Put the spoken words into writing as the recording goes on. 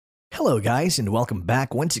Hello guys, and welcome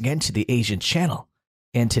back once again to the Asian channel.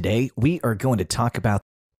 And today we are going to talk about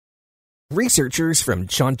researchers from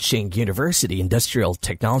Chongqing University Industrial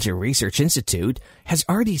Technology Research Institute has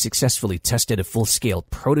already successfully tested a full-scale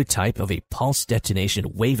prototype of a pulse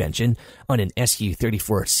detonation wave engine on an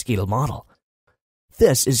Su-34 scale model.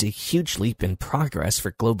 This is a huge leap in progress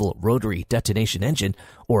for global rotary detonation engine,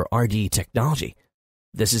 or RDE technology.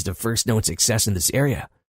 This is the first known success in this area.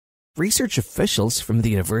 Research officials from the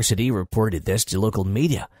university reported this to local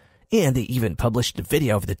media, and they even published a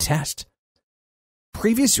video of the test.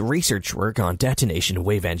 Previous research work on detonation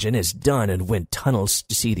wave engine is done in wind tunnels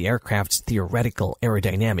to see the aircraft's theoretical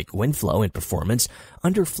aerodynamic wind flow and performance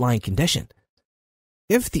under flying condition.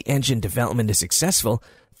 If the engine development is successful,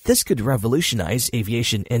 this could revolutionize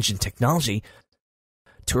aviation engine technology.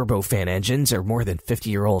 Turbofan engines are more than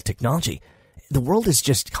 50-year-old technology. The world is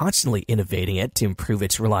just constantly innovating it to improve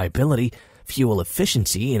its reliability, fuel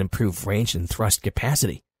efficiency, and improve range and thrust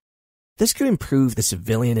capacity. This could improve the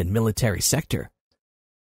civilian and military sector.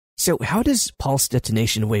 So how does pulse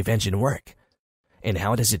detonation wave engine work? And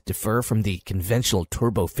how does it differ from the conventional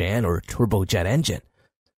turbofan or turbojet engine?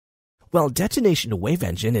 Well, detonation wave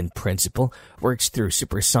engine in principle works through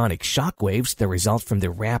supersonic shock waves that result from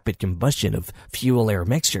the rapid combustion of fuel-air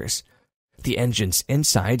mixtures. The engine's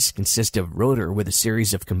insides consist of rotor with a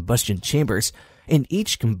series of combustion chambers, and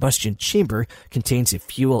each combustion chamber contains a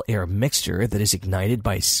fuel-air mixture that is ignited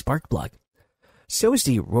by a spark plug. So as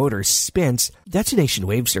the rotor spins, detonation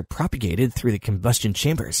waves are propagated through the combustion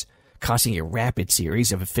chambers, causing a rapid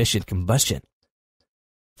series of efficient combustion.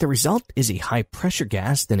 The result is a high-pressure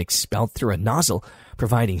gas then expelled through a nozzle,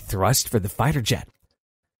 providing thrust for the fighter jet.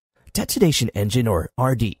 Detonation engine, or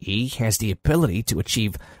RDE, has the ability to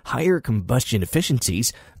achieve higher combustion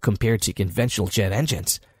efficiencies compared to conventional jet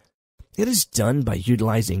engines. It is done by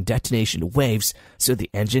utilizing detonation waves so the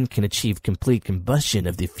engine can achieve complete combustion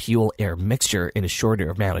of the fuel-air mixture in a shorter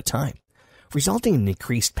amount of time, resulting in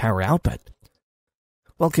increased power output.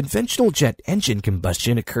 While conventional jet engine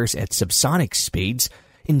combustion occurs at subsonic speeds,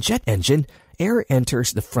 in jet engine, air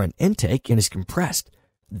enters the front intake and is compressed.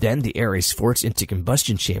 Then the air is forced into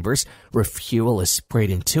combustion chambers where fuel is sprayed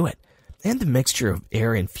into it, and the mixture of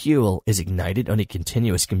air and fuel is ignited on a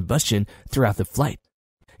continuous combustion throughout the flight.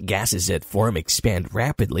 Gases that form expand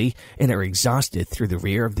rapidly and are exhausted through the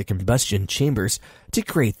rear of the combustion chambers to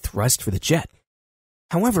create thrust for the jet.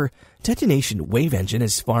 However, detonation wave engine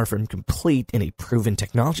is far from complete in a proven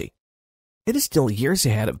technology. It is still years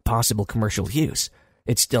ahead of possible commercial use.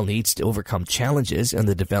 It still needs to overcome challenges in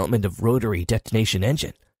the development of rotary detonation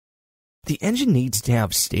engine. The engine needs to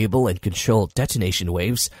have stable and controlled detonation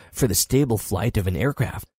waves for the stable flight of an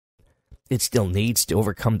aircraft. It still needs to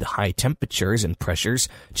overcome the high temperatures and pressures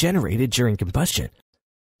generated during combustion.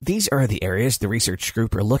 These are the areas the research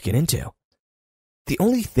group are looking into. The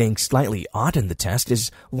only thing slightly odd in the test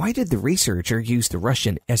is why did the researcher use the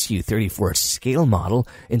Russian Su-34 scale model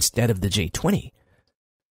instead of the J-20?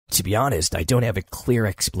 To be honest, I don't have a clear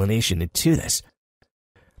explanation to this.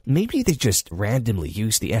 Maybe they just randomly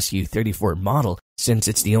used the Su-34 model since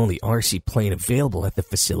it's the only RC plane available at the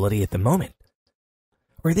facility at the moment.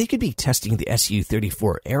 Or they could be testing the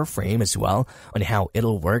Su-34 airframe as well on how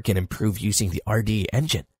it'll work and improve using the RDE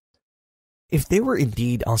engine. If they were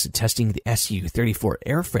indeed also testing the Su-34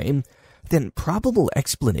 airframe, then probable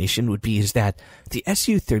explanation would be is that the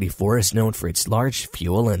Su-34 is known for its large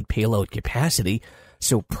fuel and payload capacity,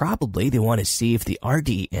 so probably they want to see if the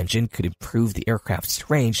RDE engine could improve the aircraft's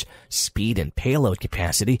range, speed, and payload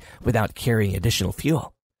capacity without carrying additional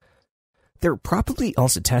fuel. They're probably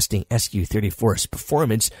also testing Su-34's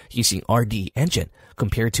performance using RDE engine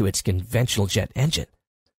compared to its conventional jet engine.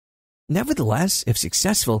 Nevertheless, if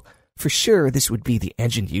successful, for sure this would be the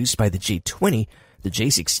engine used by the J-20, the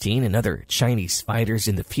J-16, and other Chinese fighters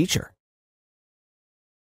in the future.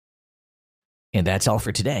 And that's all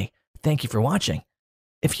for today. Thank you for watching.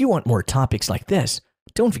 If you want more topics like this,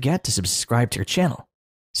 don't forget to subscribe to our channel.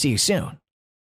 See you soon.